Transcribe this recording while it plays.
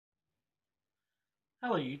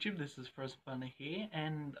Hello YouTube, this is FrozenFinder here,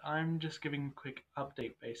 and I'm just giving a quick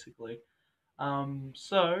update basically.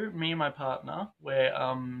 So me and my partner, we're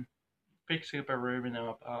fixing up a room in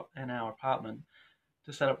our apartment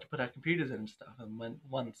to set up to put our computers in and stuff. And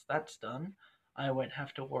once that's done, I won't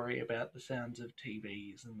have to worry about the sounds of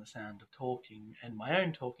TVs and the sound of talking and my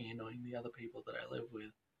own talking annoying the other people that I live with.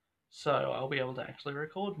 So I'll be able to actually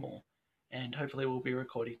record more, and hopefully we'll be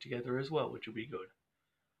recording together as well, which will be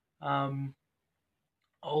good. Um,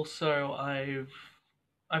 Also,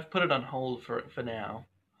 I've put it on hold for now.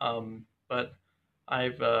 But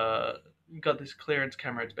I've got this clearance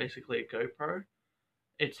camera. It's basically a GoPro.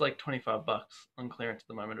 It's like 25 bucks on clearance at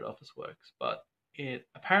the moment at Officeworks, but it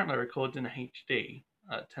apparently records in HD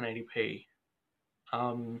at 1080p.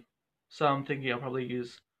 Um, so I'm thinking I'll probably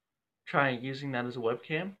try using that as a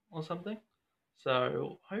webcam or something.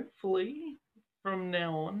 So hopefully from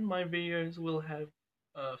now on my videos will have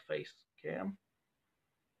a face cam.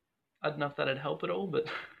 I don't know if that'd help at all, but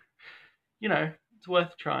it's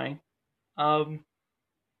worth trying. Um,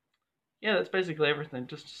 yeah, that's basically everything.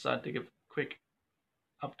 Just decided to give a quick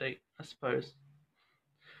update, I suppose.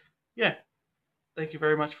 Yeah, thank you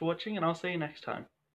very much for watching, and I'll see you next time.